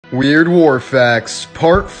Weird War Facts,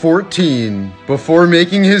 Part 14. Before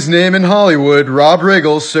making his name in Hollywood, Rob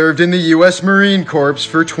Riggle served in the U.S. Marine Corps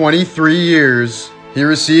for 23 years. He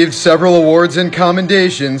received several awards and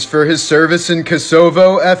commendations for his service in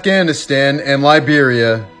Kosovo, Afghanistan, and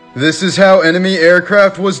Liberia. This is how enemy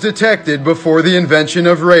aircraft was detected before the invention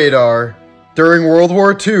of radar. During World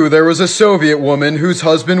War II, there was a Soviet woman whose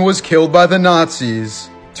husband was killed by the Nazis.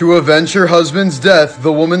 To avenge her husband's death,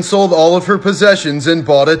 the woman sold all of her possessions and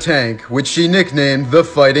bought a tank, which she nicknamed the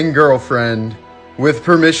Fighting Girlfriend. With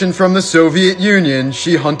permission from the Soviet Union,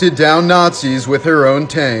 she hunted down Nazis with her own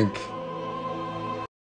tank.